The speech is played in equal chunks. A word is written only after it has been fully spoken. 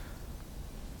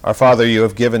Our Father, you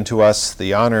have given to us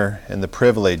the honor and the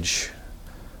privilege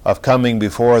of coming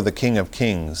before the King of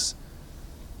Kings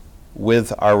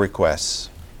with our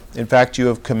requests. In fact, you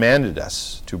have commanded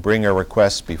us to bring our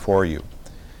requests before you.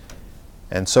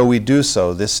 And so we do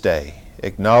so this day,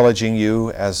 acknowledging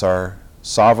you as our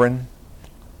sovereign,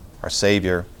 our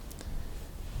Savior.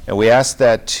 And we ask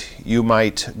that you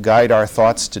might guide our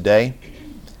thoughts today,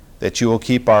 that you will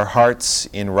keep our hearts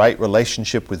in right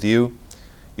relationship with you.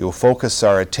 You will focus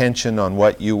our attention on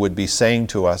what you would be saying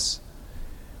to us.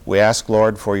 We ask,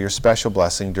 Lord, for your special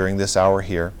blessing during this hour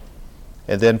here.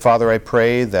 And then, Father, I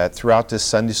pray that throughout this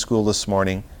Sunday school this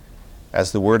morning,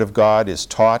 as the Word of God is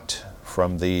taught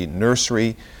from the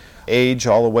nursery age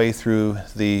all the way through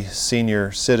the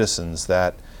senior citizens,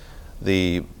 that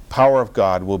the power of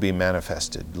God will be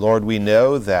manifested. Lord, we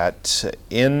know that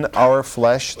in our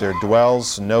flesh there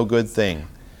dwells no good thing.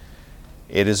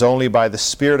 It is only by the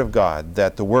Spirit of God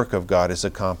that the work of God is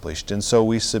accomplished. And so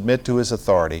we submit to His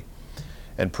authority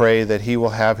and pray that He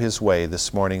will have His way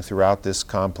this morning throughout this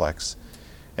complex.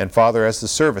 And Father, as the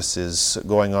service is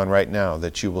going on right now,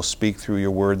 that you will speak through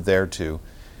your word there too,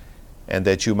 and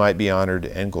that you might be honored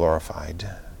and glorified.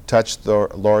 Touch,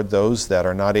 Lord, those that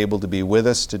are not able to be with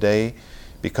us today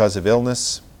because of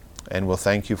illness, and we'll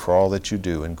thank you for all that you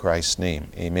do in Christ's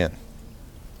name. Amen.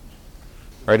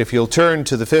 All right, if you'll turn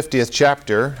to the 50th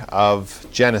chapter of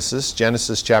Genesis,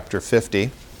 Genesis chapter 50,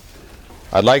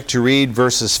 I'd like to read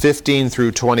verses 15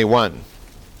 through 21.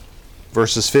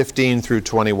 Verses 15 through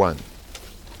 21.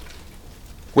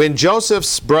 When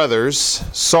Joseph's brothers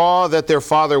saw that their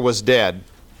father was dead,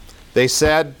 they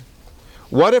said,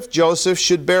 "What if Joseph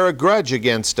should bear a grudge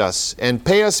against us and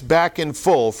pay us back in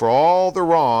full for all the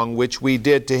wrong which we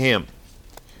did to him?"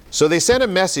 So they sent a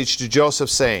message to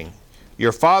Joseph saying,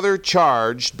 "Your father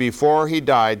charged before he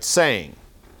died, saying,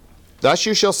 'Thus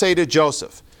you shall say to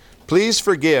Joseph, Please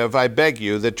forgive, I beg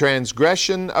you, the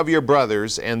transgression of your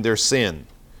brothers and their sin,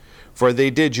 for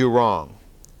they did you wrong.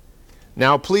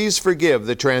 Now please forgive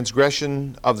the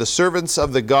transgression of the servants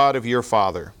of the God of your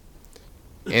father.'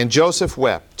 And Joseph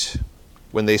wept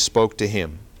when they spoke to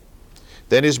him.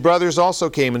 Then his brothers also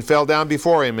came and fell down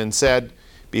before him and said,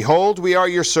 'Behold, we are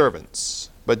your servants.'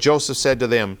 But Joseph said to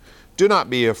them, 'Do not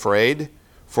be afraid,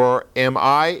 for am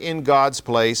I in God's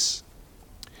place?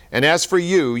 And as for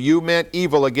you, you meant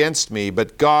evil against me,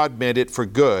 but God meant it for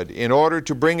good, in order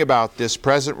to bring about this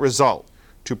present result,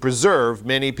 to preserve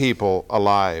many people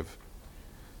alive.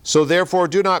 So therefore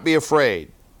do not be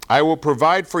afraid. I will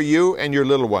provide for you and your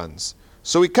little ones.'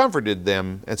 So he comforted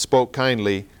them and spoke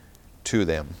kindly to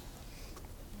them."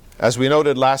 As we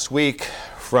noted last week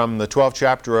from the 12th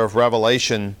chapter of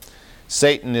Revelation,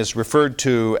 Satan is referred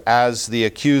to as the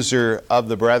accuser of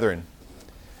the brethren.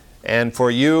 And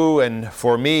for you and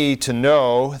for me to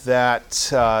know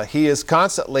that he is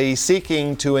constantly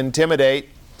seeking to intimidate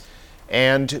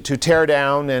and to tear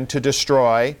down and to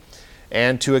destroy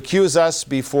and to accuse us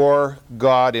before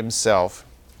God Himself.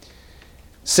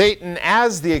 Satan,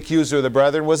 as the accuser of the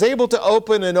brethren, was able to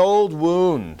open an old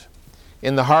wound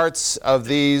in the hearts of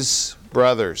these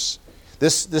brothers.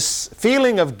 This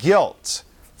feeling of guilt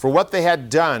for what they had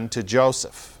done to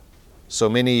Joseph so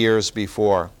many years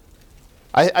before.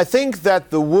 I think that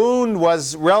the wound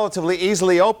was relatively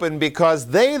easily opened because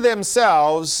they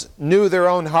themselves knew their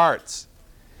own hearts.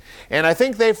 And I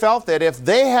think they felt that if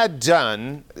it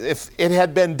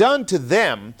had been done to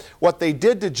them, what they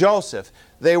did to Joseph,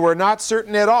 they were not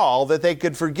certain at all that they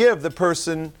could forgive the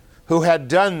person who had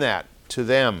done that to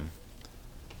them.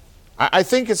 I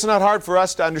think it's not hard for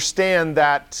us to understand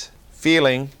that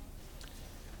feeling,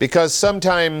 because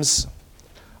sometimes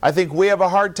I think we have a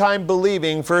hard time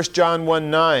believing 1 John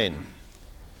 1:9.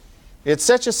 It's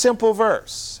such a simple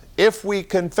verse. If we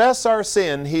confess our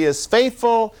sin, He is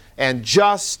faithful and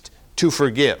just to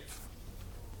forgive.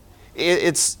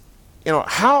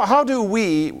 How do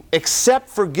we accept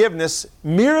forgiveness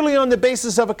merely on the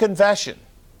basis of a confession?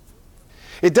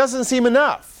 It doesn't seem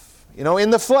enough. In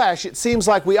the flesh, it seems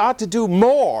like we ought to do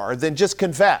more than just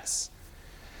confess.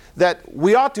 That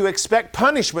we ought to expect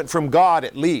punishment from God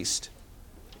at least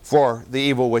for the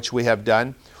evil which we have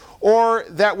done, or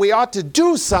that we ought to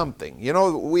do something.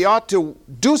 We ought to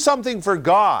do something for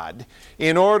God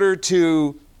in order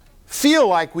to feel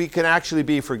like we can actually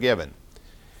be forgiven.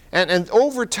 And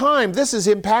over time, this has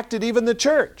impacted even the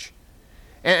church.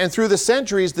 And through the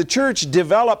centuries, the church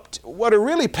developed what are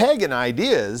really pagan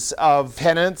ideas of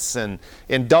penance and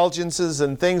indulgences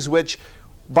and things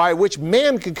by which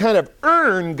man can kind of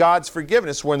earn God's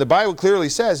forgiveness, when the Bible clearly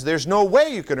says there's no way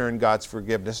you can earn God's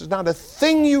forgiveness. There's not a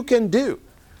thing you can do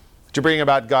to bring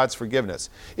about God's forgiveness.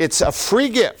 It's a free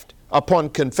gift upon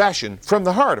confession from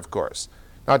the heart, of course,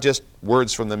 Not just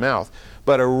words from the mouth,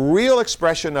 but a real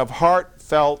expression of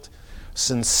heartfelt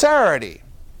sincerity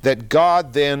that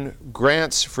God then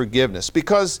grants forgiveness,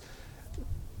 because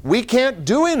we can't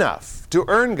do enough to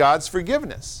earn God's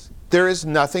forgiveness. There is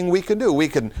nothing we can do. We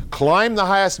can climb the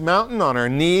highest mountain on our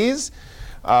knees.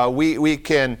 We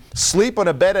can sleep on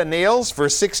a bed of nails for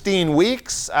 16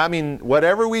 weeks. I mean,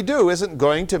 whatever we do isn't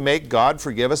going to make God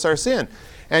forgive us our sin.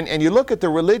 And you look at the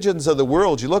religions of the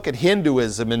world, you look at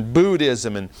Hinduism and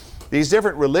Buddhism and these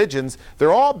different religions,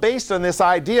 they're all based on this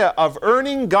idea of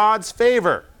earning God's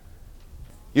favor.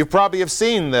 You probably have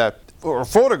seen the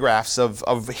photographs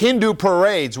of Hindu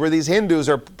parades where these Hindus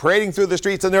are parading through the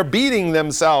streets and they're beating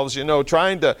themselves,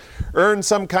 trying to earn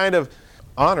some kind of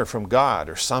honor from God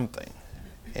or something.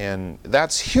 And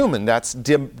that's human, that's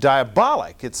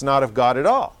diabolic. It's not of God at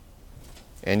all.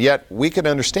 And yet we can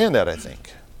understand that, I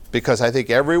think, because I think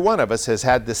every one of us has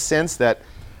had the sense that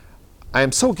I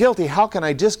am so guilty, how can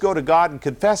I just go to God and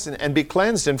confess and be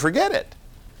cleansed and forget it?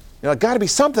 It's got to be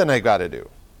something I got to do.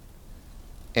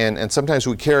 And sometimes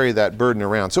we carry that burden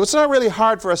around. So it's not really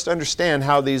hard for us to understand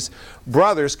how these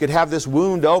brothers could have this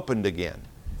wound opened again.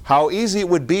 How easy it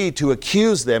would be to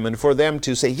accuse them and for them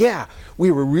to say, yeah,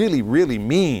 we were really, really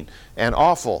mean and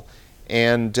awful.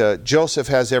 And Joseph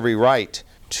has every right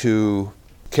to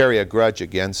carry a grudge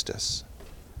against us.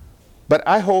 But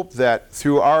I hope that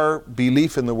through our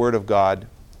belief in the Word of God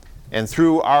and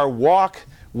through our walk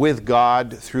with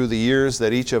God through the years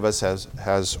that each of us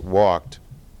has walked,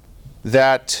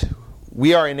 that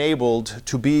we are enabled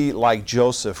to be like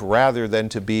Joseph rather than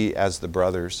to be as the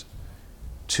brothers.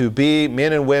 To be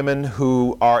men and women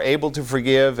who are able to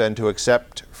forgive and to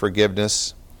accept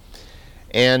forgiveness.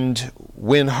 And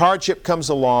when hardship comes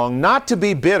along, not to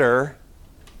be bitter,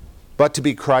 but to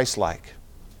be Christ-like.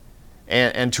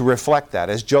 And to reflect that,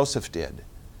 as Joseph did.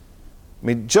 I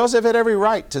mean, Joseph had every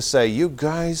right to say, you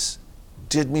guys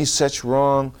did me such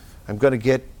wrong, I'm going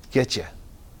to get you.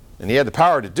 And he had the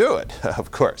power to do it,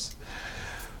 of course.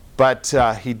 But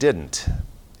he didn't.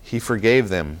 He forgave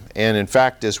them. And in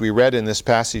fact, as we read in this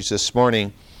passage this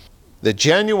morning, the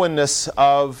genuineness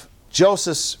of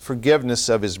Joseph's forgiveness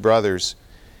of his brothers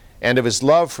and of his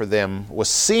love for them was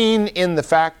seen in the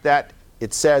fact that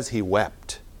it says he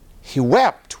wept. He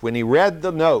wept when he read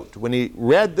the note, when he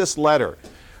read this letter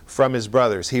from his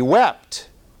brothers. He wept.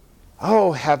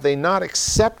 Oh, have they not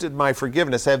accepted my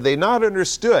forgiveness? Have they not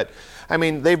understood? I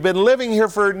mean, they've been living here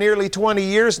for nearly 20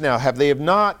 years now. Have they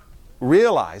not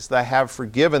realized that I have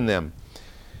forgiven them?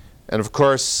 And of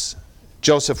course,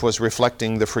 Joseph was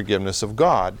reflecting the forgiveness of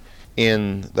God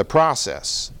in the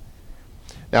process.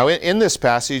 Now, in this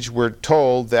passage, we're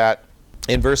told that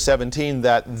in verse 17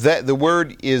 that the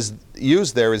word is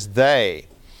used there is they,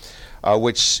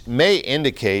 which may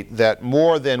indicate that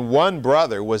more than one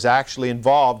brother was actually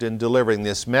involved in delivering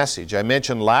this message. I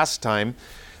mentioned last time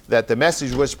that the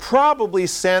message was probably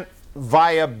sent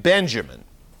via Benjamin,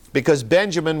 because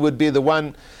Benjamin would be the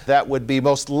one that would be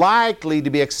most likely to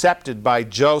be accepted by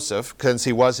Joseph, since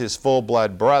he was his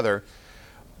full-blood brother.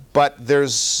 But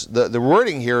there's the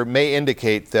wording here may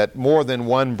indicate that more than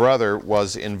one brother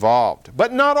was involved,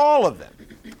 but not all of them,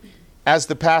 as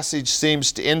the passage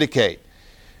seems to indicate,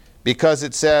 because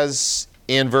it says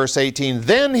in verse 18,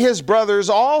 then his brothers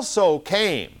also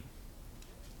came,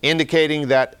 indicating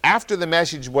that after the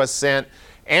message was sent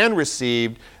and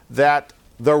received, that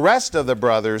the rest of the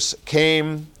brothers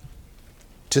came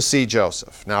to see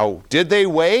Joseph. Now, did they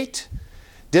wait?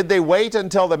 Did they wait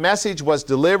until the message was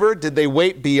delivered? Did they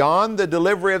wait beyond the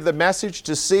delivery of the message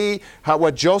to see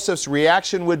what Joseph's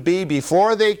reaction would be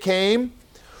before they came?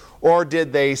 Or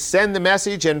did they send the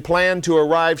message and plan to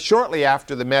arrive shortly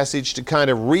after the message to kind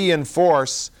of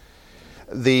reinforce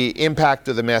the impact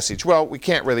of the message? Well, we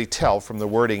can't really tell from the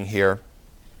wording here.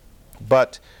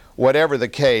 But whatever the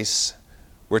case,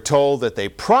 we're told that they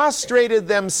prostrated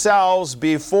themselves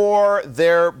before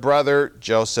their brother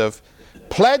Joseph,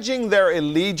 pledging their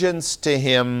allegiance to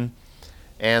him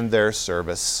and their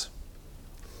service.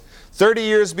 30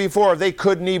 years before, they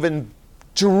couldn't even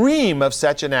dream of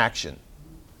such an action.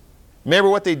 Remember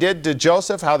what they did to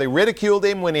Joseph, how they ridiculed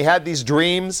him when he had these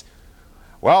dreams?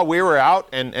 Well, we were out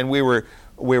and we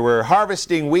were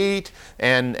harvesting wheat,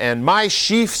 and my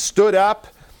sheaf stood up,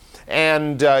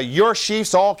 and your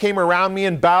sheaves all came around me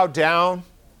and bowed down.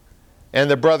 And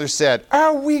the brother said,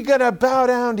 are we going to bow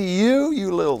down to you,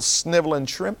 you little sniveling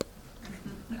shrimp?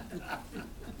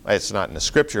 It's not in the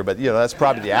scripture, but that's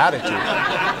probably the attitude.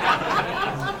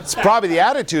 It's probably the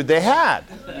attitude they had.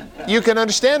 You can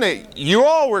understand it. You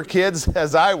all were kids,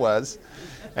 as I was,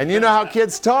 and you know how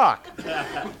kids talk.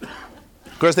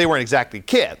 Of course, they weren't exactly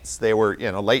kids. They were,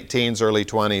 late teens, early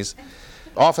 20s.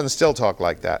 often still talk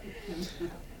like that.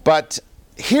 But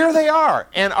here they are.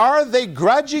 And are they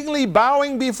grudgingly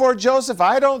bowing before Joseph?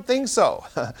 I don't think so.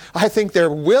 I think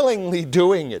they're willingly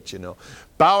doing it,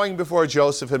 bowing before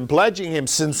Joseph and pledging him,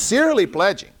 sincerely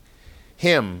pledging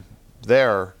him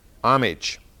their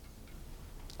homage.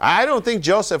 I don't think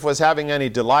Joseph was having any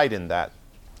delight in that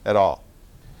at all.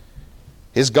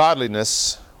 His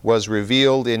godliness was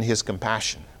revealed in his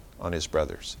compassion on his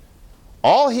brothers.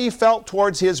 All he felt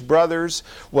towards his brothers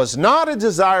was not a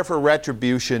desire for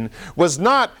retribution, was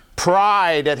not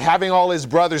pride at having all his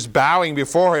brothers bowing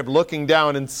before him, looking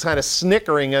down and kind of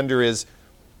snickering under his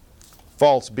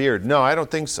false beard. No, I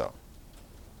don't think so.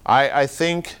 I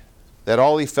think that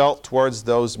all he felt towards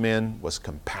those men was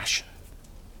compassion.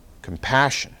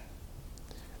 Compassion.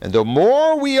 And the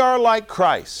more we are like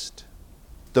Christ,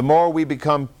 the more we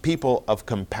become people of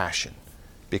compassion,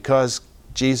 because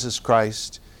Jesus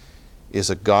Christ is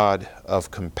a God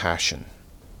of compassion.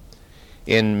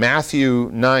 In Matthew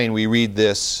 9 we read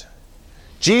this: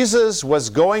 Jesus was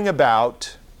going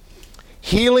about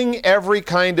healing every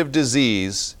kind of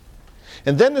disease,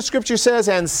 and then the scripture says,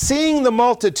 and seeing the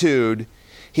multitude,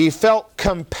 he felt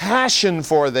compassion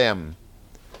for them,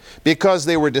 because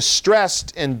they were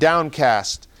distressed and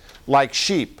downcast like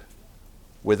sheep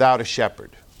without a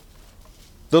shepherd.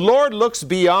 The Lord looks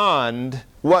beyond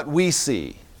what we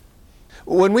see.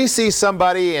 When we see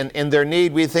somebody in their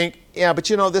need, we think, yeah, but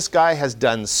this guy has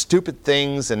done stupid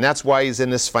things and that's why he's in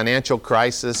this financial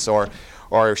crisis,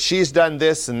 or she's done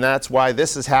this and that's why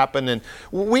this has happened. And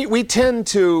we tend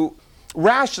to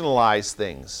rationalize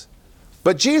things.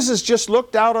 But Jesus just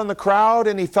looked out on the crowd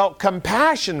and he felt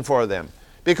compassion for them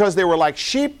because they were like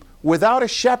sheep without a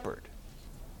shepherd.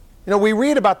 We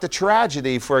read about the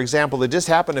tragedy, for example, that just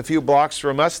happened a few blocks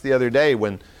from us the other day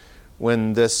when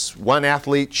this one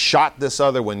athlete shot this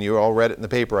other one. You all read it in the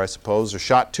paper, I suppose, or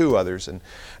shot two others. And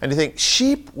you think,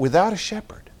 sheep without a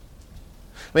shepherd.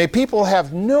 People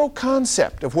have no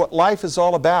concept of what life is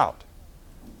all about.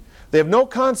 They have no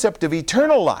concept of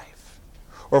eternal life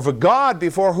or of a God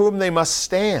before whom they must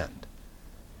stand.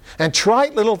 And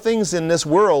trite little things in this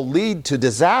world lead to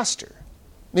disaster.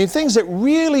 Things that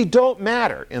really don't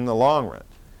matter in the long run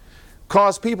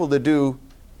cause people to do,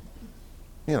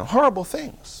 horrible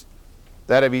things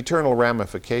that have eternal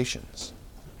ramifications.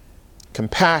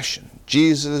 Compassion.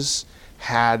 Jesus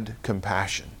had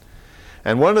compassion.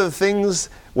 And one of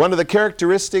the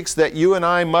characteristics that you and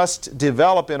I must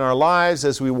develop in our lives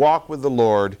as we walk with the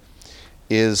Lord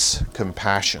is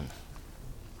compassion.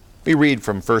 We read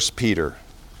from 1 Peter.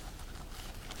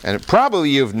 And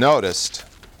probably you've noticed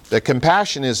that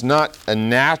compassion is not a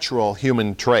natural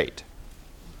human trait.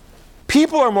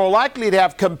 People are more likely to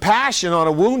have compassion on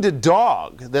a wounded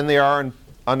dog than they are on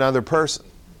another person.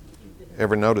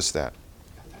 Ever notice that?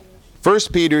 1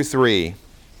 Peter 3.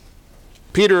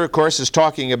 Peter, of course, is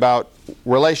talking about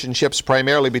relationships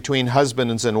primarily between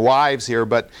husbands and wives here,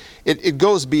 but it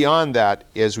goes beyond that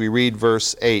as we read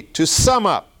verse 8. To sum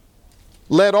up,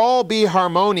 let all be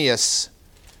harmonious,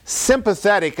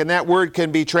 sympathetic, and that word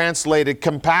can be translated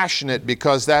compassionate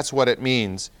because that's what it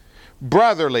means.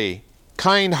 Brotherly,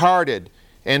 kind-hearted,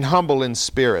 and humble in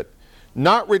spirit,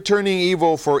 not returning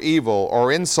evil for evil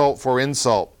or insult for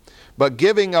insult, but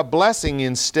giving a blessing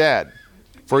instead.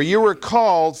 For you were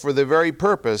called for the very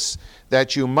purpose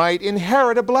that you might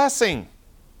inherit a blessing.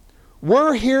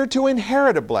 We're here to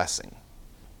inherit a blessing.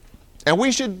 And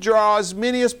we should draw as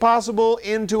many as possible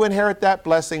in to inherit that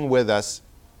blessing with us.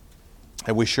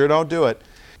 And we sure don't do it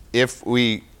if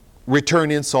we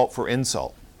return insult for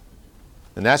insult.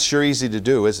 And that's sure easy to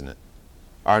do, isn't it?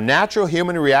 Our natural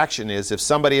human reaction is, if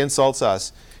somebody insults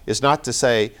us, is not to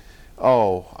say,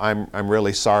 oh, I'm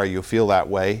really sorry you feel that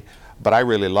way, but I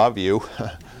really love you.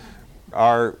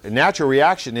 Our natural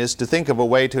reaction is to think of a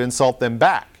way to insult them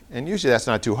back. And usually that's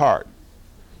not too hard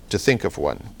to think of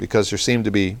one, because there seem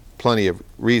to be plenty of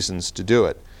reasons to do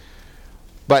it.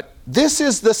 But this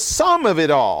is the sum of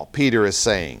it all, Peter is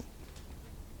saying.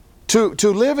 To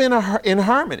live in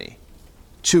harmony,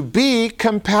 to be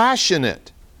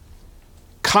compassionate,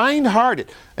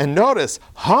 kind-hearted, and notice,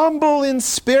 humble in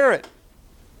spirit.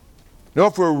 Now,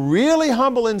 if we're really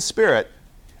humble in spirit,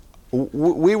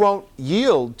 we won't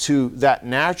yield to that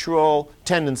natural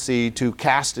tendency to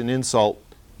cast an insult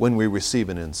when we receive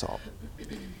an insult.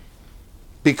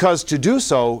 Because to do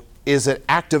so is an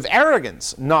act of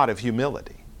arrogance, not of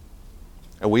humility.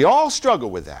 And we all struggle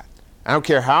with that. I don't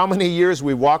care how many years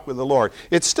we walk with the Lord.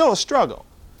 It's still a struggle.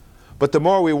 But the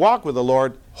more we walk with the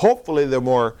Lord, hopefully the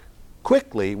more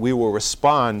quickly we will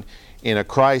respond in a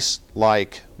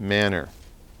Christ-like manner.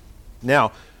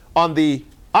 Now, on the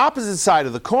opposite side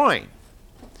of the coin,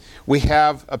 we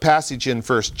have a passage in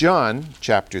 1 John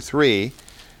chapter 3,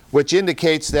 which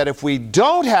indicates that if we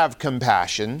don't have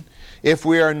compassion, if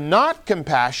we are not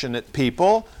compassionate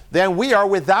people, then we are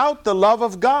without the love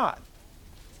of God.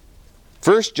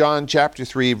 1 John chapter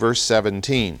 3, verse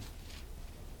 17.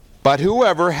 But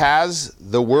whoever has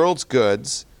the world's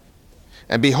goods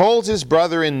and beholds his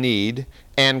brother in need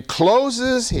and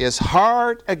closes his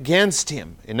heart against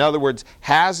him, in other words,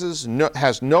 has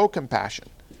no compassion,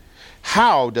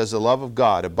 how does the love of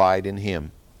God abide in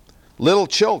him? Little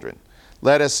children,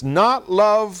 let us not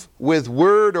love with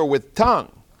word or with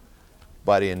tongue,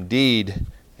 but in deed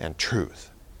and truth.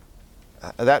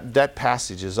 That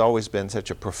passage has always been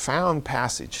such a profound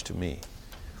passage to me.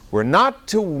 We're not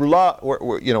to love.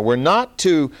 We're not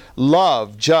to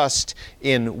love just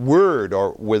in word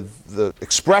or with the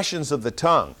expressions of the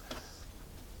tongue,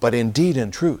 but in deed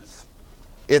and truth.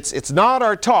 It's not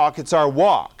our talk; it's our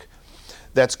walk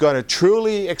that's going to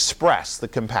truly express the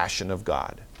compassion of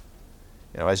God.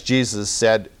 As Jesus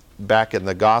said back in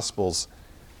the Gospels,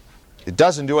 it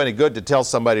doesn't do any good to tell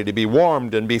somebody to be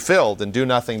warmed and be filled and do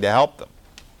nothing to help them.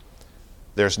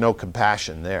 There's no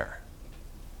compassion there.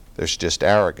 There's just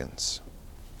arrogance.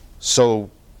 So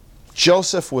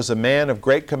Joseph was a man of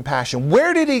great compassion.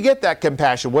 Where did he get that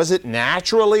compassion? Was it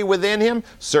naturally within him?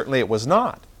 Certainly it was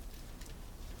not.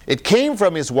 It came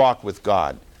from his walk with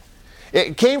God.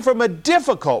 It came from a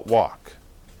difficult walk.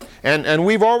 And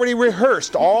we've already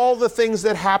rehearsed all the things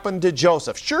that happened to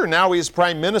Joseph. Sure, now he's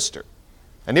prime minister.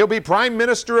 And he'll be prime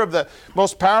minister of the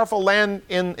most powerful land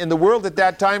in the world at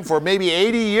that time for maybe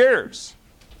 80 years.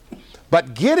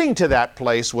 But getting to that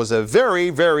place was a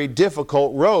very, very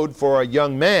difficult road for a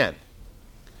young man.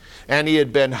 And he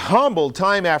had been humbled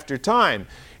time after time.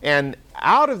 And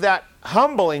out of that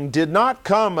humbling did not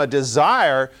come a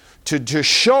desire to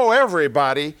show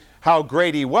everybody how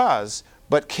great he was,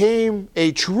 but came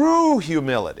a true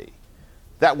humility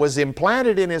that was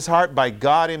implanted in his heart by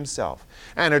God Himself,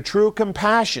 and a true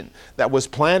compassion that was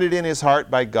planted in his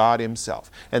heart by God Himself.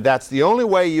 And that's the only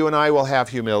way you and I will have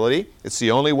humility. It's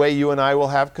the only way you and I will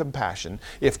have compassion,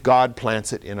 if God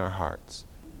plants it in our hearts.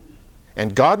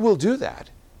 And God will do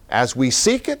that as we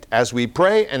seek it, as we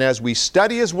pray, and as we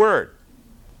study His Word.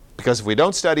 Because if we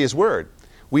don't study His Word,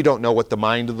 we don't know what the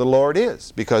mind of the Lord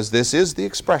is, because this is the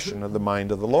expression of the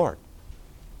mind of the Lord.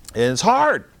 And it's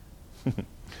hard.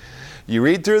 You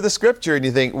read through the Scripture and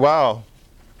you think, wow,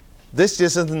 this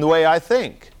just isn't the way I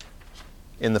think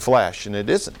in the flesh, and it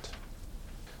isn't.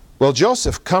 Well,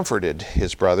 Joseph comforted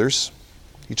his brothers.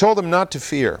 He told them not to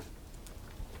fear.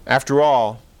 After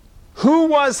all, who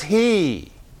was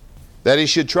he that he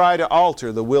should try to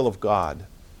alter the will of God?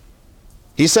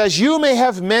 He says, you may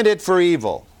have meant it for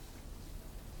evil,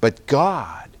 but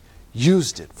God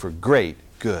used it for great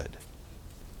good.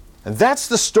 And that's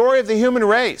the story of the human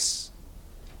race.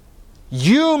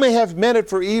 You may have meant it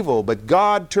for evil, but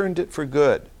God turned it for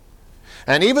good.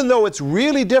 And even though it's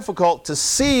really difficult to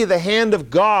see the hand of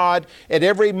God at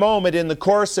every moment in the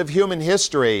course of human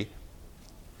history,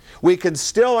 we can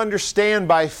still understand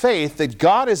by faith that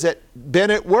God has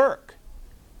been at work.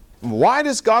 Why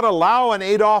does God allow an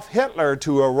Adolf Hitler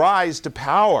to arise to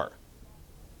power?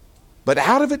 But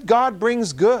out of it, God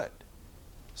brings good.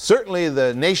 Certainly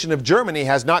the nation of Germany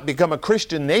has not become a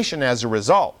Christian nation as a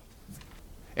result.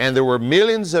 And there were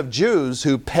millions of Jews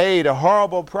who paid a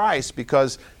horrible price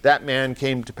because that man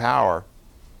came to power.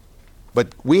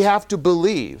 But we have to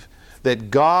believe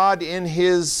that God in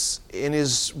His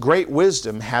great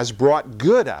wisdom has brought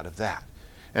good out of that.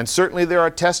 And certainly there are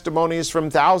testimonies from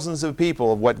thousands of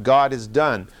people of what God has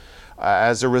done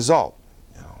as a result.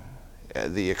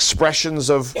 The expressions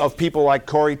of people like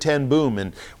Corrie ten Boom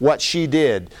and what she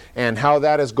did, and how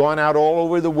that has gone out all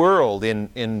over the world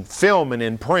in film and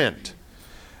in print.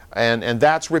 And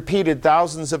that's repeated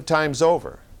thousands of times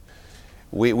over.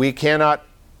 We cannot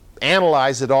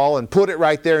analyze it all and put it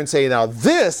right there and say, now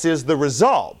this is the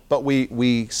result. But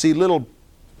we see little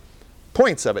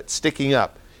points of it sticking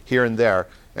up here and there,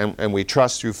 and we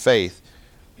trust through faith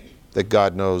that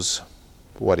God knows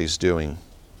what He's doing.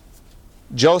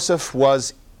 Joseph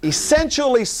was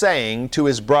essentially saying to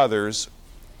his brothers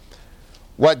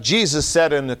what Jesus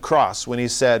said on the cross when He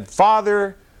said,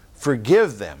 Father,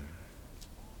 forgive them,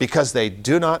 because they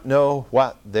do not know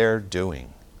what they're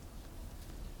doing.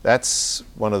 That's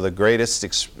one of the greatest,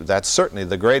 that's certainly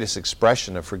the greatest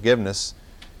expression of forgiveness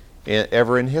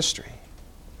ever in history.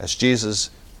 As Jesus,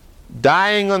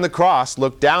 dying on the cross,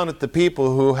 looked down at the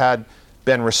people who had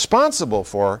been responsible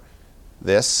for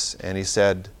this, and He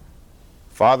said,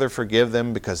 Father, forgive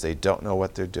them because they don't know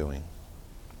what they're doing.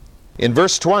 In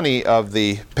verse 20 of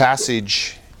the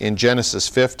passage in Genesis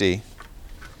 50,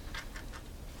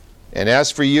 And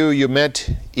as for you, you meant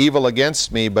evil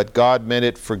against me, but God meant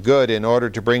it for good in order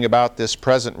to bring about this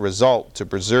present result, to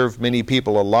preserve many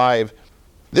people alive.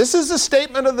 This is a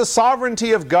statement of the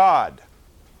sovereignty of God.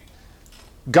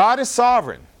 God is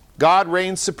sovereign. God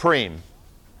reigns supreme.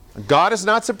 God is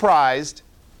not surprised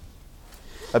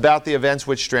about the events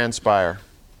which transpire.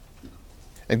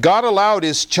 And God allowed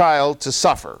His child to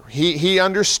suffer. He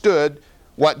understood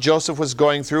what Joseph was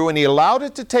going through, and He allowed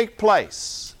it to take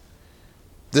place.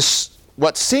 This,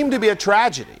 what seemed to be a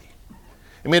tragedy.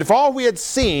 I mean, if all we had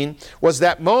seen was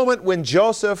that moment when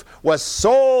Joseph was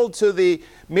sold to the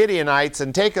Midianites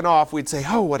and taken off, we'd say,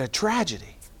 oh, what a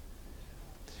tragedy.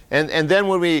 And then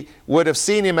when we would have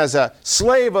seen him as a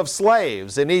slave of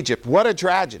slaves in Egypt, what a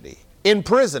tragedy. In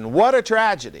prison, what a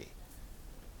tragedy.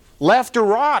 Left to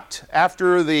rot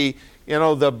after the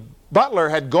butler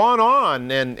had gone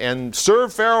on and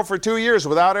served Pharaoh for 2 years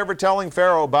without ever telling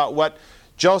Pharaoh about what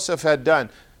Joseph had done.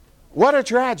 What a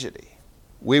tragedy.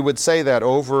 We would say that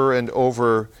over and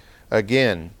over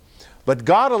again. But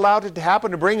God allowed it to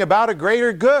happen to bring about a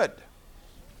greater good.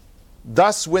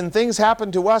 Thus, when things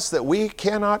happen to us that we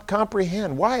cannot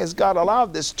comprehend, why has God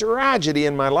allowed this tragedy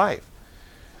in my life?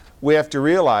 We have to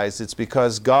realize it's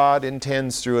because God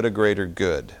intends through it a greater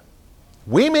good.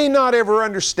 We may not ever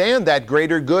understand that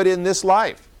greater good in this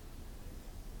life.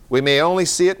 We may only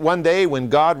see it one day when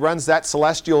God runs that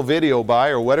celestial video by,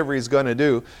 or whatever He's going to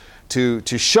do,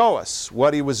 to show us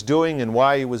what He was doing and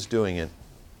why He was doing it.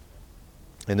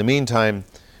 In the meantime,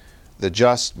 the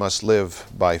just must live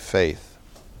by faith.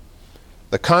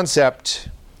 The concept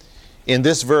in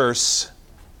this verse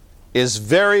is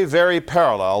very, very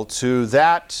parallel to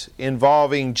that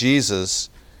involving Jesus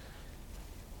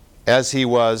as He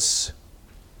was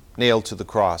nailed to the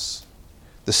cross.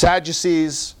 The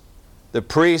Sadducees, the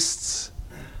priests,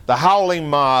 the howling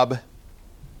mob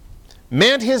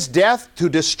meant His death to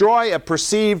destroy a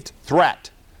perceived threat.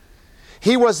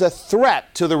 He was a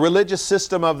threat to the religious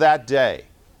system of that day.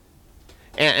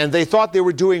 And they thought they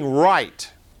were doing right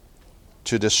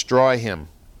to destroy Him.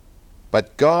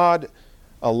 But God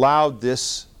allowed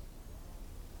this,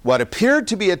 what appeared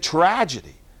to be a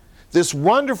tragedy, this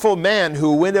wonderful man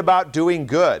who went about doing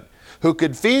good, who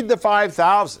could feed the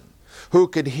 5,000, who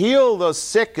could heal the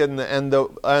sick and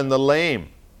the lame.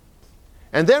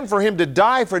 And then for Him to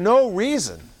die for no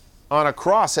reason on a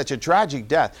cross, such a tragic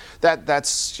death,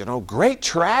 that's great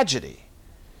tragedy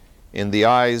in the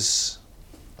eyes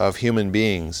of human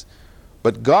beings.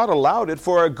 But God allowed it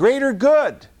for a greater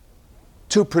good,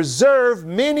 to preserve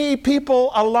many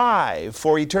people alive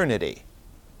for eternity.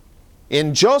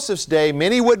 In Joseph's day,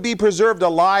 many would be preserved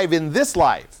alive in this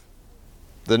life.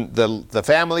 The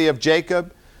family of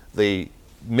Jacob, the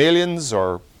millions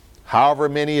or however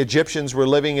many Egyptians were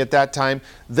living at that time,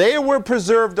 they were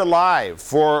preserved alive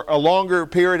for a longer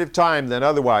period of time than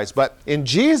otherwise. But in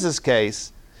Jesus'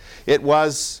 case, it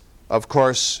was, of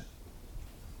course,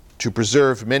 to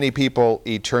preserve many people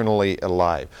eternally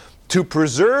alive. To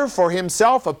preserve for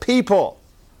Himself a people,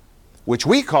 which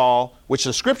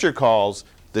the Scripture calls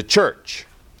the church.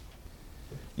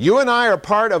 You and I are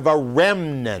part of a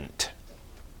remnant.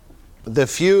 The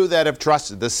few that have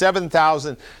trusted, the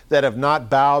 7,000 that have not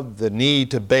bowed the knee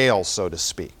to Baal, so to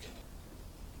speak.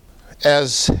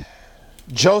 As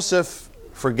Joseph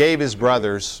forgave his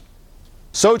brothers,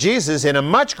 so Jesus, in a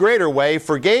much greater way,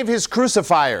 forgave His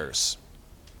crucifiers.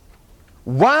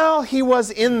 While He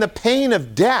was in the pain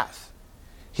of death,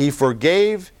 He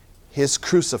forgave His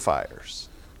crucifiers.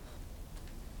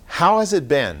 How has it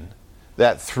been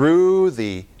that through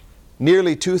the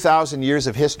nearly 2,000 years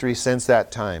of history since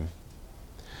that time,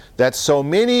 that so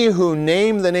many who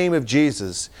name the name of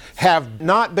Jesus have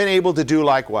not been able to do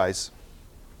likewise?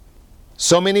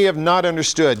 So many have not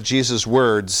understood Jesus'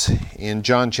 words in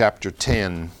John chapter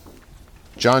 10.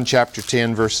 John chapter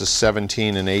 10, verses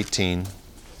 17 and 18.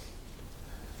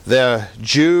 The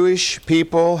Jewish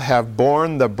people have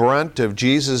borne the brunt of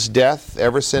Jesus' death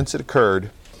ever since it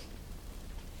occurred.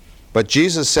 But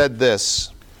Jesus said this,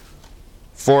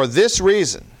 "For this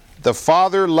reason the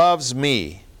Father loves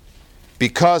me,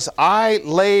 because I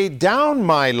lay down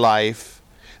my life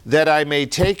that I may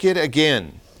take it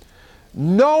again.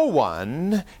 No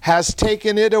one has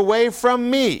taken it away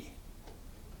from me,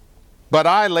 but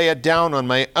I lay it down on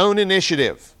my own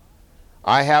initiative.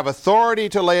 I have authority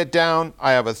to lay it down.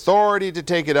 I have authority to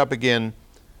take it up again.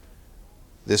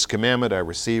 This commandment I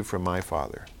received from my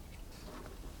Father."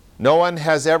 No one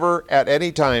has ever at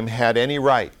any time had any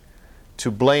right to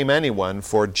blame anyone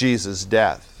for Jesus'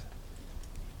 death.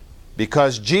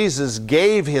 Because Jesus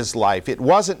gave His life. It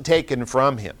wasn't taken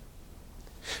from Him.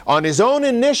 On his own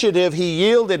initiative, he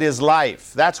yielded his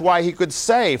life. That's why he could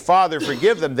say, Father,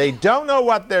 forgive them. They don't know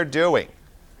what they're doing.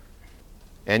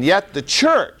 And yet the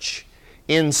church,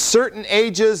 in certain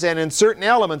ages and in certain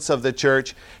elements of the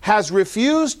church, has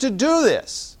refused to do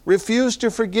this, refused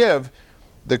to forgive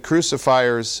the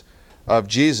crucifiers of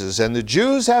Jesus. And the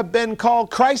Jews have been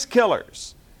called Christ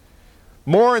killers.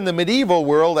 More in the medieval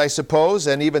world, I suppose,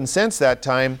 and even since that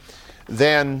time,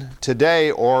 than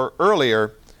today or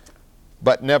earlier,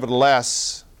 but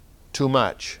nevertheless, too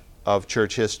much of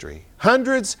church history.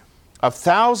 Hundreds of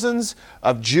thousands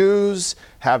of Jews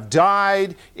have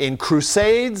died in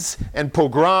crusades and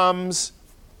pogroms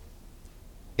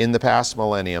in the past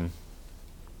millennium.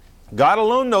 God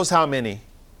alone knows how many.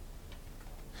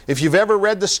 If you've ever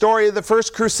read the story of the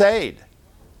First Crusade,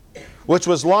 which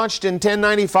was launched in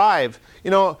 1095,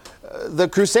 the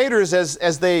Crusaders,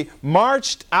 as they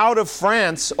marched out of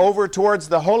France over towards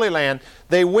the Holy Land,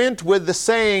 they went with the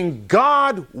saying,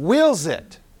 God wills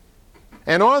it.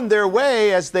 And on their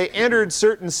way, as they entered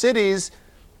certain cities,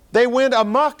 they went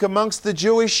amok amongst the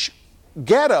Jewish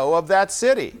ghetto of that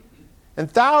city. And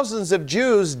thousands of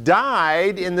Jews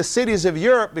died in the cities of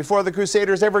Europe before the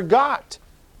Crusaders ever got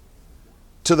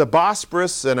to the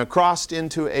Bosporus and across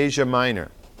into Asia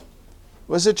Minor. It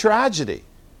was a tragedy.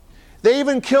 They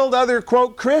even killed other,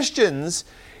 quote, Christians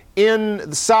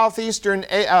in southeastern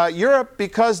Europe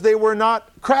because they were not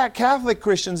Catholic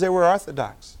Christians, they were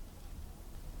Orthodox.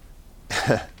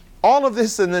 All of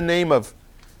this in the name of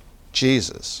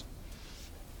Jesus.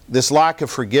 This lack of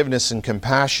forgiveness and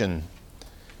compassion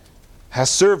has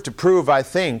served to prove, I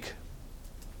think,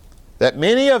 that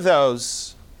many of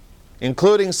those,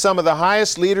 including some of the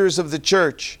highest leaders of the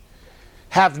church,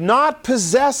 have not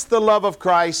possessed the love of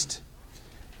Christ.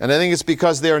 And I think it's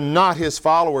because they're not His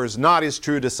followers, not His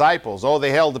true disciples. Oh,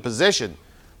 they held the position,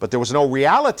 but there was no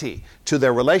reality to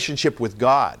their relationship with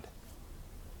God.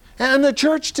 And the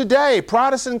church today,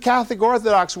 Protestant, Catholic,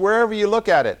 Orthodox, wherever you look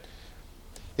at it,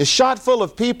 is shot full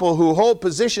of people who hold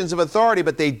positions of authority,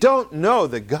 but they don't know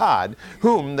the God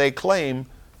whom they claim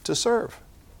to serve.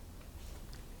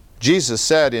 Jesus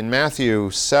said in Matthew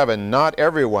 7, "Not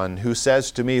everyone who says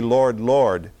to me, Lord,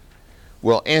 Lord,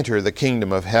 will enter the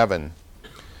kingdom of heaven,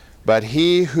 but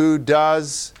he who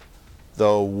does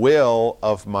the will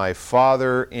of my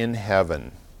Father in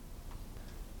heaven."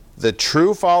 The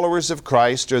true followers of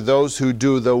Christ are those who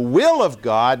do the will of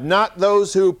God, not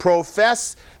those who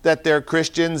profess that they're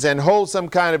Christians and hold some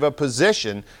kind of a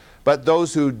position, but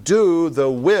those who do the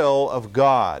will of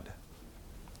God.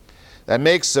 That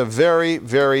makes a very,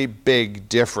 very big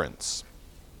difference.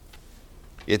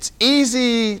 It's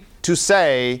easy to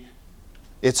say,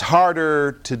 it's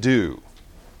harder to do.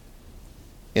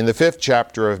 In the 5th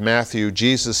chapter of Matthew,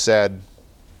 Jesus said,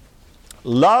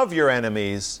 "Love your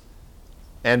enemies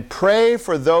and pray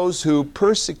for those who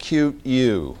persecute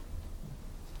you."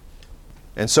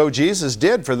 And so Jesus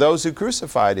did for those who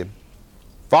crucified Him.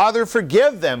 Father,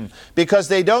 forgive them because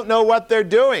they don't know what they're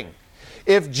doing.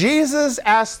 If Jesus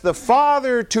asked the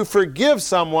Father to forgive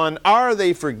someone, are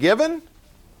they forgiven?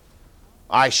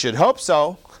 I should hope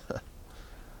so.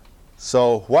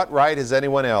 So what right has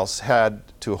anyone else had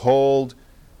to hold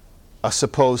a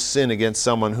supposed sin against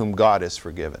someone whom God has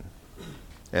forgiven?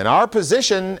 And our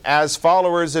position as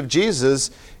followers of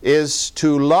Jesus is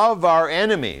to love our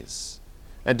enemies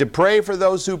and to pray for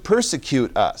those who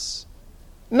persecute us.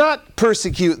 Not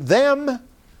persecute them,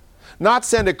 not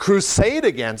send a crusade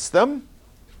against them,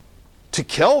 to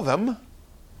kill them,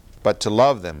 but to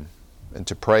love them and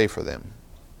to pray for them.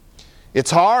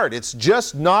 It's hard. It's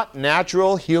just not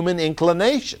natural human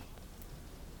inclination.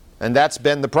 And that's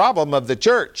been the problem of the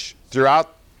church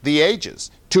throughout the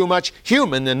ages. Too much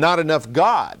human and not enough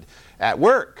God at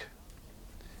work.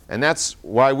 And that's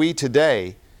why we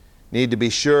today need to be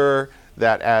sure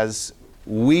that as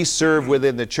we serve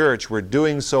within the church, we're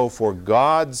doing so for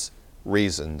God's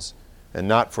reasons and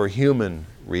not for human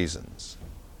reasons.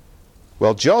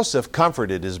 Well, Joseph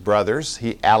comforted his brothers.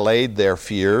 He allayed their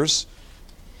fears.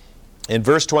 In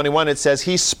verse 21 it says,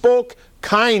 he spoke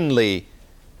kindly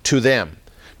to them.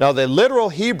 Now the literal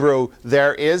Hebrew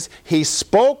there is, he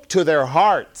spoke to their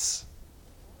hearts.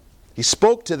 He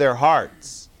spoke to their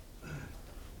hearts.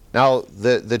 Now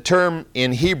the term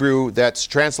in Hebrew that's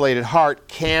translated heart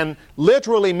can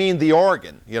literally mean the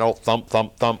organ. You know, thump,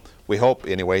 thump, thump. We hope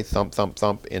anyway, thump, thump,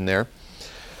 thump in there.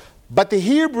 But the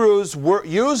Hebrews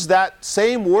used that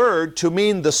same word to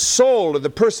mean the soul or the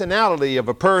personality of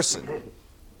a person.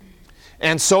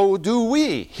 And so do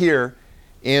we here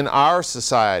in our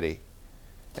society.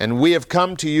 And we have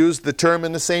come to use the term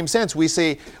in the same sense. We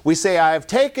say, I have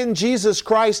taken Jesus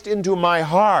Christ into my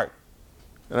heart.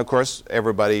 And of course,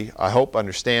 everybody, I hope,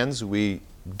 understands we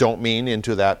don't mean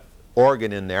into that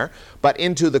organ in there, but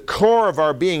into the core of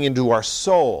our being, into our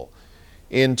soul,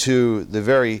 into the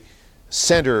very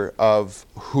center of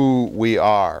who we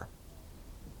are.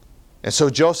 And so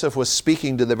Joseph was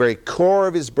speaking to the very core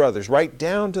of his brothers, right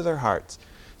down to their hearts,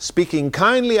 speaking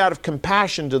kindly out of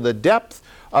compassion to the depth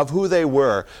of who they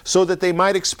were, so that they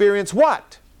might experience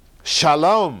what?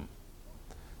 Shalom.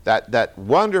 That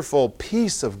wonderful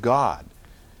peace of God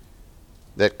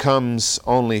that comes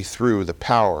only through the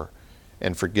power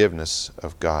and forgiveness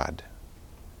of God.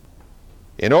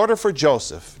 In order for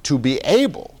Joseph to be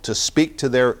able to speak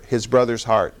to his brothers'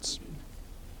 hearts,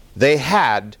 they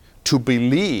had to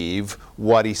believe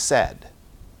what he said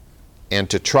and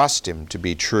to trust him to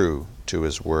be true to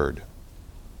his word.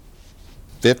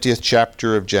 50th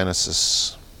chapter of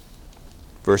Genesis,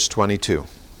 verse 22.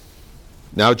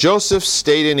 Now Joseph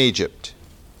stayed in Egypt,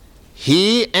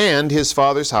 he and his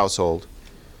father's household,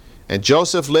 and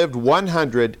Joseph lived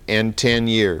 110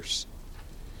 years.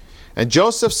 And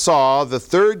Joseph saw the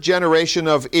third generation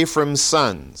of Ephraim's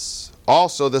sons,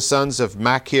 also the sons of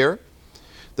Machir,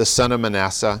 the son of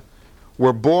Manasseh,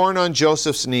 were born on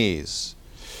Joseph's knees.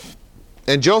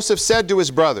 And Joseph said to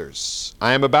his brothers,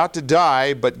 I am about to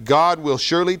die, but God will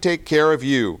surely take care of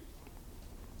you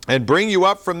and bring you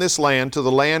up from this land to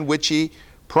the land which he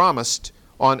promised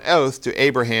on oath to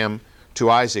Abraham, to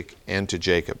Isaac, and to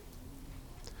Jacob.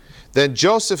 Then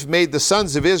Joseph made the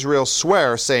sons of Israel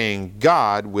swear, saying,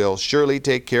 God will surely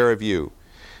take care of you,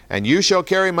 and you shall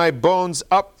carry my bones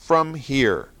up from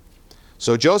here.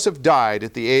 So Joseph died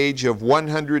at the age of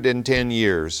 110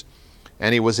 years,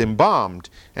 and he was embalmed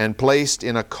and placed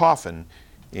in a coffin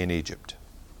in Egypt.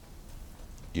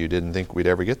 You didn't think we'd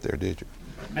ever get there, did you?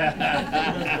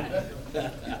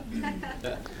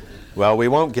 Well, we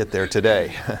won't get there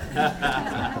today.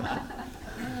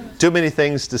 Too many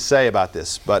things to say about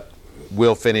this, but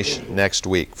we'll finish next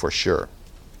week for sure.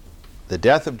 The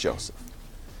death of Joseph.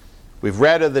 We've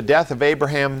read of the death of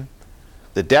Abraham,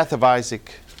 the death of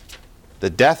Isaac, the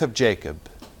death of Jacob,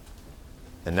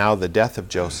 and now the death of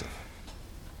Joseph.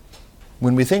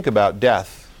 When we think about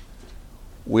death,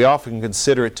 we often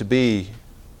consider it to be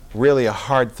really a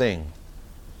hard thing,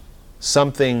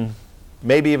 something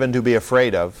maybe even to be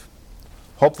afraid of.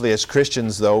 Hopefully as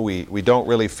Christians, though, we don't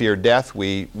really fear death.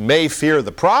 We may fear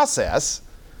the process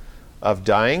of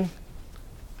dying,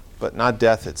 but not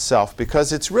death itself,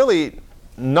 because it's really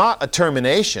not a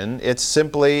termination, it's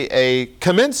simply a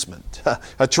commencement,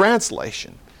 a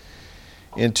translation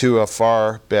into a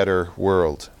far better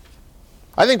world.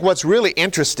 I think what's really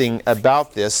interesting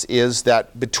about this is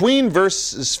that between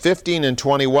verses 15 and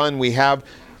 21 we have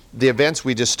the events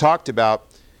we just talked about,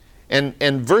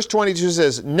 and verse 22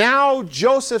 says, now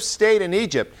Joseph stayed in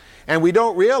Egypt, and we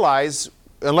don't realize,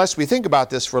 unless we think about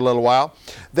this for a little while,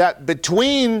 that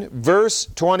between verse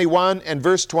 21 and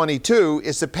verse 22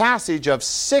 is a passage of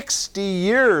 60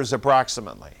 years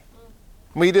approximately.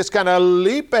 We just kind of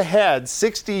leap ahead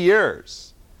 60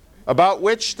 years, about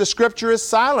which the Scripture is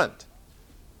silent.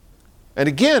 And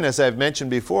again, as I've mentioned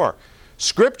before,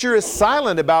 Scripture is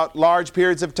silent about large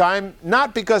periods of time,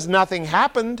 not because nothing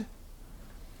happened,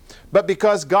 but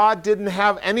because God didn't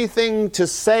have anything to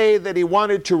say that he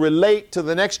wanted to relate to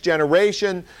the next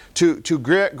generation to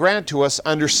grant to us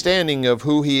understanding of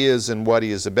who he is and what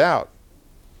he is about.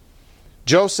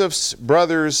 Joseph's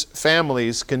brothers'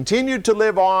 families continued to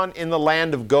live on in the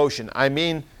land of Goshen. I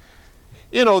mean,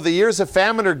 the years of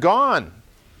famine are gone.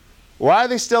 Why are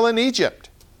they still in Egypt?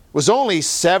 It was only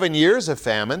 7 years of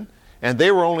famine, and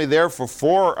they were only there for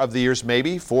 4 of the years,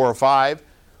 maybe 4 or 5.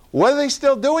 What are they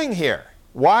still doing here?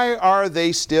 Why are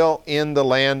they still in the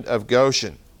land of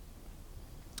Goshen?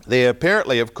 They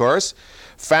apparently, of course,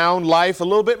 found life a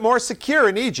little bit more secure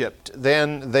in Egypt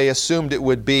than they assumed it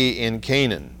would be in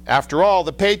Canaan. After all,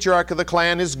 the patriarch of the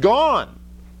clan is gone.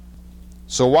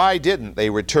 So why didn't they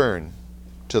return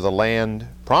to the land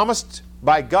promised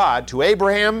by God to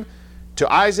Abraham, to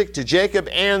Isaac, to Jacob,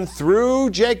 and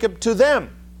through Jacob to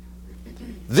them?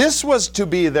 This was to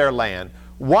be their land.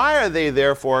 Why are they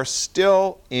therefore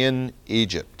still in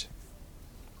Egypt?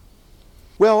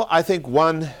 Well, I think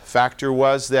one factor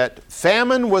was that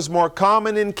famine was more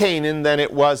common in Canaan than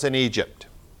it was in Egypt.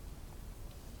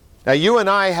 Now, you and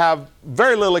I have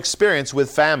very little experience with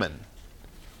famine.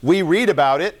 We read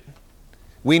about it,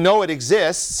 we know it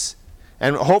exists,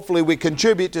 and hopefully we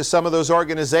contribute to some of those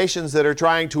organizations that are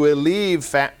trying to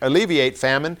alleviate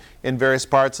famine in various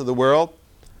parts of the world.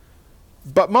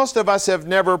 But most of us have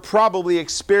never probably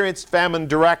experienced famine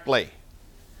directly.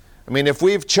 I mean, if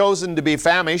we've chosen to be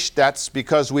famished, that's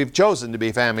because we've chosen to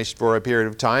be famished for a period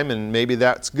of time, and maybe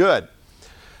that's good.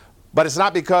 But it's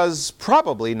not because,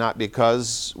 probably not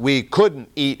because, we couldn't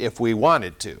eat if we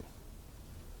wanted to.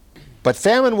 But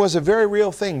famine was a very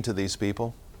real thing to these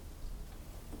people.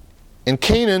 And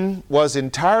Canaan was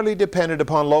entirely dependent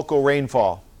upon local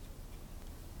rainfall.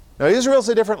 Now, Israel's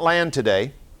a different land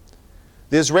today.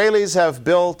 The Israelis have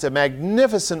built a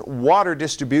magnificent water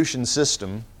distribution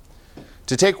system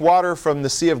to take water from the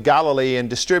Sea of Galilee and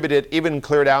distribute it even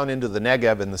clear down into the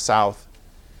Negev in the south.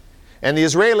 And the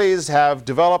Israelis have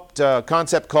developed a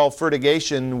concept called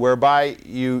fertigation, whereby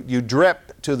you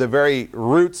drip to the very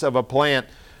roots of a plant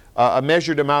a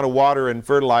measured amount of water and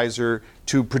fertilizer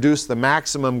to produce the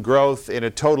maximum growth in a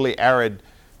totally arid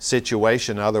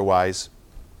situation otherwise.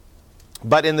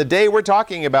 But in the day we're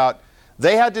talking about,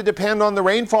 they had to depend on the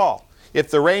rainfall. If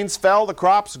the rains fell, the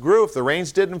crops grew. If the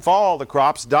rains didn't fall, the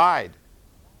crops died.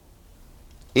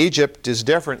 Egypt is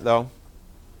different, though.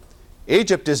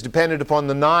 Egypt is dependent upon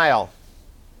the Nile.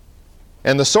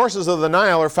 And the sources of the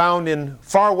Nile are found in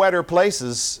far wetter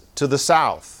places to the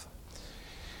south.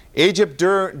 Egypt,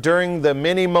 during the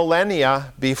many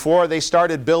millennia before they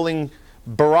started building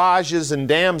barrages and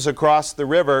dams across the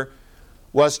river,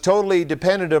 was totally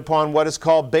dependent upon what is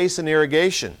called basin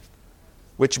irrigation,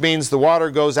 which means the water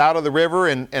goes out of the river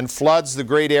and floods the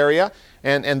great area.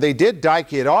 And they did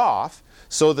dike it off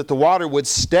so that the water would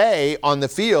stay on the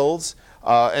fields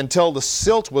until the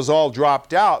silt was all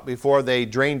dropped out before they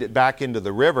drained it back into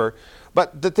the river.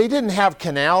 But that they didn't have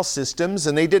canal systems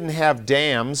and they didn't have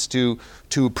dams to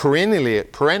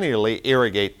perennially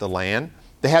irrigate the land.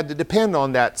 They had to depend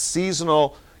on that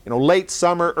seasonal, late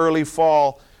summer, early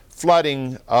fall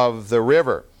flooding of the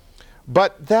river.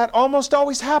 But that almost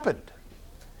always happened.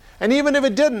 And even if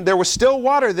it didn't, there was still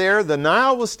water there. The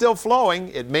Nile was still flowing.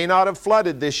 It may not have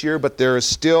flooded this year, but there is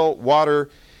still water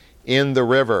in the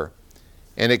river.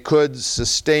 And it could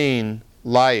sustain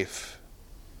life.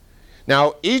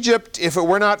 Now, Egypt, if it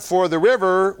were not for the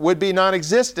river, would be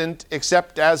non-existent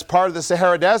except as part of the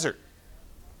Sahara Desert.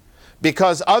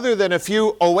 Because other than a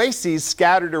few oases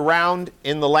scattered around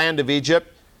in the land of Egypt,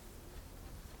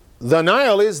 the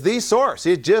Nile is the source.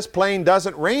 It just plain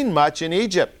doesn't rain much in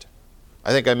Egypt.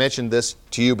 I think I mentioned this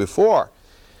to you before.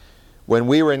 When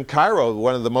we were in Cairo,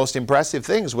 one of the most impressive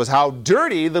things was how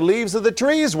dirty the leaves of the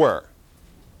trees were.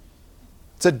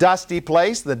 It's a dusty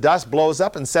place. The dust blows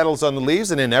up and settles on the leaves,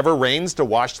 and it never rains to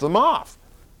wash them off.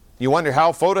 You wonder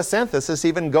how photosynthesis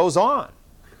even goes on,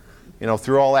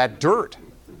 through all that dirt.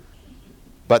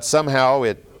 But somehow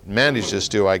it manages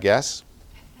to, I guess.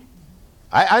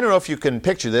 I don't know if you can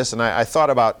picture this, and I thought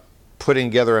about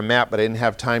putting together a map, but I didn't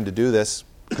have time to do this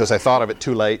because I thought of it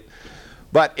too late.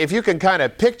 But if you can kind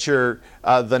of picture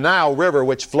the Nile River,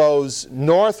 which flows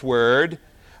northward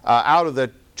out of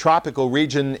the tropical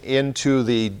region into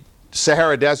the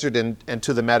Sahara Desert and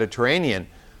to the Mediterranean,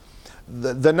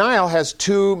 the Nile has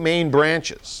two main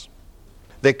branches.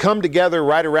 They come together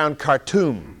right around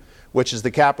Khartoum, which is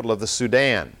the capital of the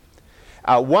Sudan.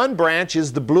 One branch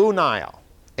is the Blue Nile,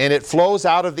 and it flows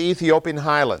out of the Ethiopian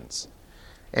highlands.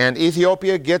 And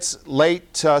Ethiopia gets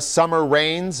late summer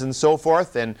rains and so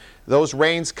forth, and those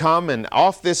rains come, and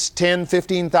off this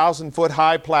 15,000 foot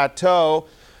high plateau,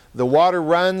 the water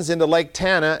runs into Lake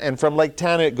Tana, and from Lake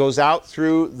Tana it goes out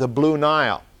through the Blue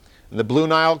Nile. And the Blue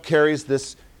Nile carries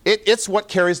this, it's what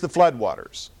carries the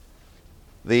floodwaters.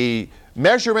 The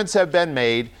measurements have been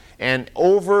made, and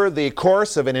over the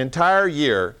course of an entire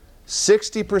year,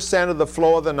 60% of the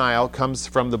flow of the Nile comes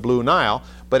from the Blue Nile,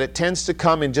 but it tends to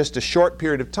come in just a short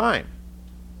period of time.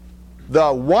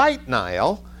 The White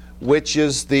Nile, which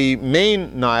is the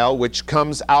main Nile, which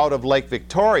comes out of Lake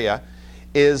Victoria,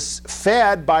 is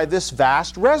fed by this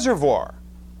vast reservoir.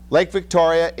 Lake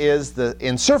Victoria is,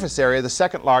 in surface area, the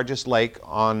second largest lake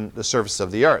on the surface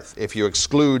of the earth, if you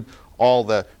exclude all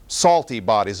the salty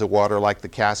bodies of water like the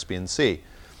Caspian Sea.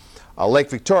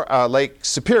 Lake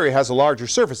Superior has a larger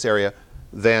surface area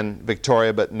than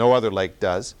Victoria, but no other lake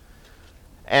does.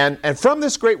 And from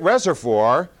this great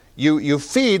reservoir, you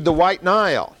feed the White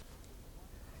Nile.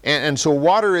 And so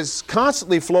water is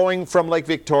constantly flowing from Lake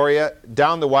Victoria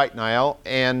down the White Nile,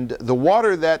 and the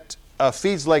water that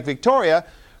feeds Lake Victoria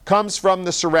comes from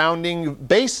the surrounding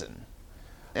basin.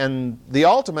 And the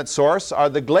ultimate source are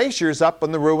the glaciers up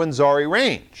on the Ruwenzori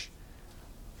Range,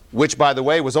 which, by the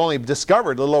way, was only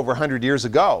discovered a little over 100 years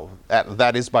ago.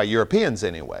 That is by Europeans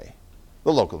anyway.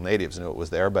 The local natives knew it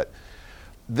was there, but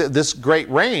this great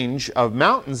range of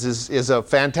mountains is a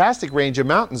fantastic range of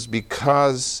mountains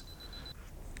because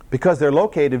they're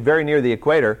located very near the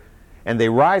equator, and they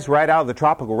rise right out of the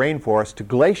tropical rainforest to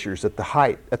glaciers at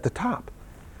the top.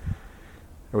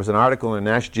 There was an article in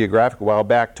National Geographic a while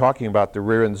back talking about the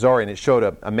Ruwenzori, and it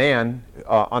showed a man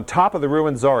on top of the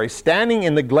Ruwenzori standing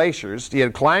in the glaciers. He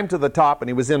had climbed to the top, and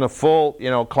he was in a full,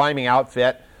 climbing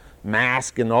outfit,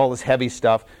 mask and all this heavy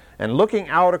stuff, and looking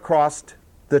out across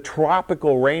the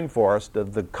tropical rainforest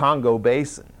of the Congo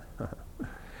Basin.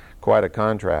 Quite a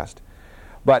contrast.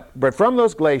 But from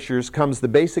those glaciers comes the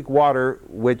basic water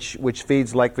which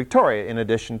feeds Lake Victoria in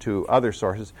addition to other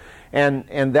sources.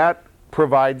 And that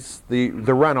provides the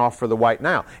runoff for the White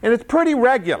Nile. And it's pretty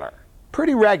regular.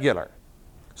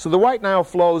 So the White Nile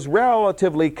flows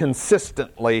relatively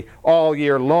consistently all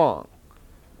year long.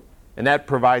 And that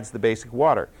provides the basic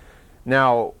water.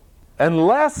 Now,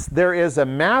 unless there is a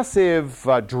massive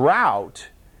drought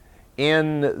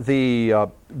in the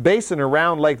basin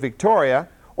around Lake Victoria,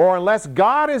 or unless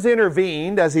God has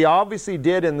intervened, as he obviously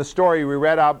did in the story we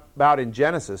read about in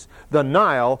Genesis, the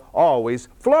Nile always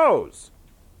flows.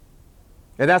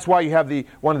 And that's why you have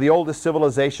one of the oldest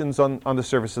civilizations on the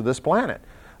surface of this planet,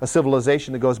 a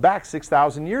civilization that goes back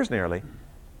 6,000 years nearly,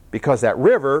 because that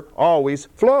river always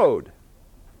flowed.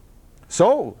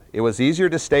 So it was easier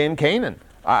to stay in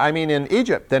in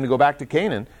Egypt, than to go back to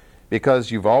Canaan,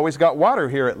 because you've always got water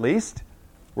here at least,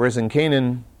 whereas in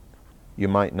Canaan you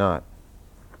might not.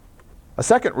 A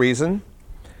second reason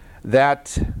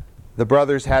that the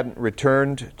brothers hadn't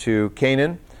returned to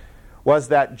Canaan was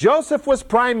that Joseph was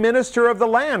prime minister of the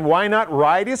land. Why not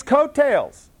ride his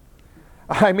coattails?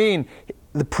 The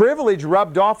privilege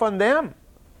rubbed off on them.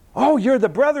 Oh, you're the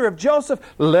brother of Joseph.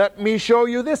 Let me show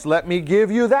you this. Let me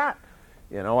give you that.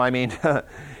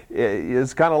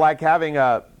 It's kind of like having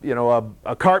a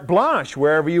carte blanche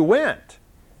wherever you went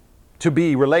to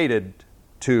be related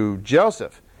to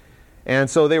Joseph. And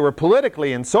so they were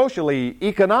politically and socially,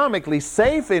 economically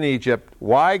safe in Egypt.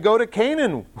 Why go to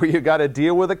Canaan, where you got to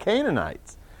deal with the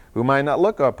Canaanites, who might not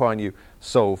look upon you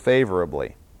so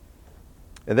favorably?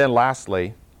 And then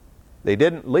lastly, they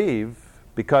didn't leave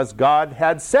because God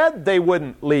had said they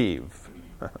wouldn't leave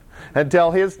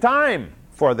until his time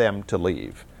for them to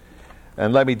leave.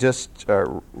 And let me just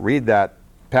read that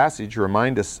passage,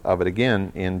 remind us of it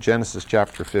again in Genesis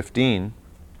chapter 15,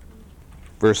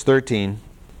 verse 13.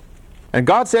 And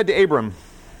God said to Abram,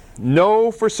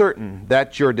 "Know for certain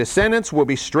that your descendants will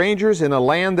be strangers in a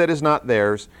land that is not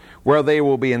theirs, where they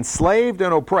will be enslaved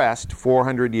and oppressed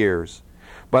 400 years.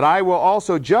 But I will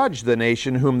also judge the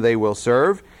nation whom they will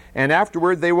serve, and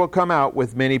afterward they will come out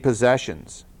with many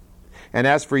possessions. And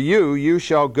as for you, you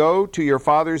shall go to your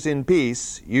fathers in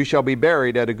peace. You shall be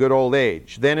buried at a good old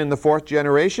age. Then in the 4th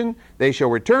generation they shall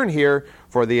return here,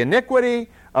 for the iniquity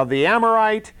of the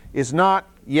Amorite is not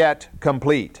yet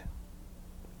complete."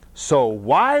 So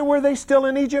why were they still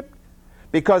in Egypt?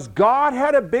 Because God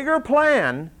had a bigger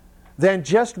plan than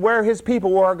just where his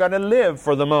people were going to live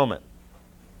for the moment.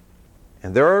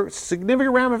 And there are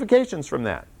significant ramifications from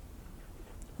that.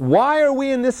 Why are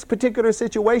we in this particular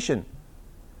situation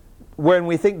when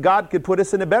we think God could put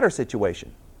us in a better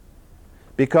situation?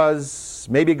 Because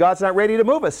maybe God's not ready to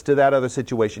move us to that other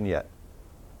situation yet.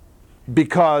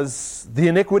 Because the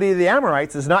iniquity of the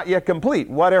Amorites is not yet complete,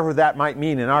 whatever that might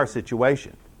mean in our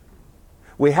situation.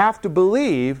 We have to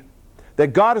believe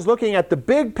that God is looking at the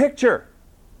big picture.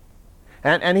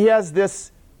 And he has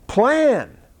this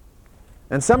plan.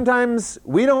 And sometimes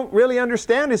we don't really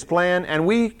understand his plan, and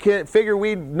we can figure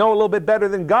we know a little bit better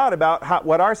than God about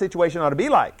what our situation ought to be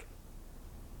like.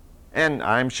 And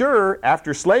I'm sure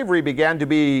after slavery began to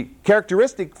be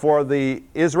characteristic for the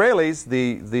Israelis,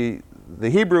 the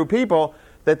Hebrew people,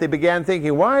 that they began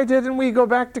thinking, why didn't we go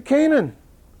back to Canaan?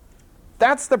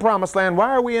 That's the promised land.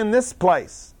 Why are we in this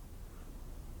place?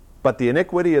 But the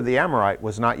iniquity of the Amorite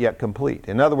was not yet complete.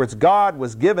 In other words, God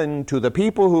was given to the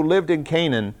people who lived in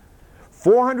Canaan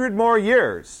 400 more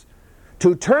years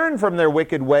to turn from their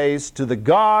wicked ways to the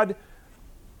God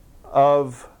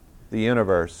of the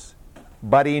universe.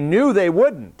 But he knew they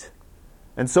wouldn't.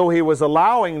 And so he was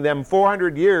allowing them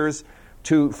 400 years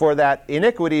for that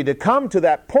iniquity to come to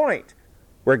that point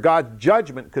where God's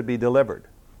judgment could be delivered.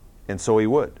 And so he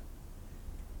would.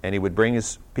 And he would bring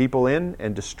his people in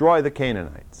and destroy the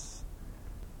Canaanites.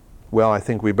 Well, I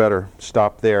think we better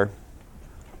stop there.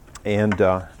 And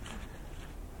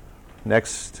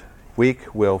next week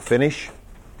we'll finish.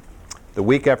 The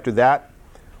week after that,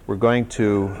 we're going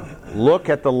to look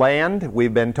at the land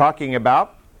we've been talking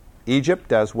about,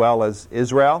 Egypt as well as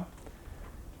Israel,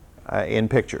 in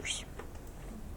pictures.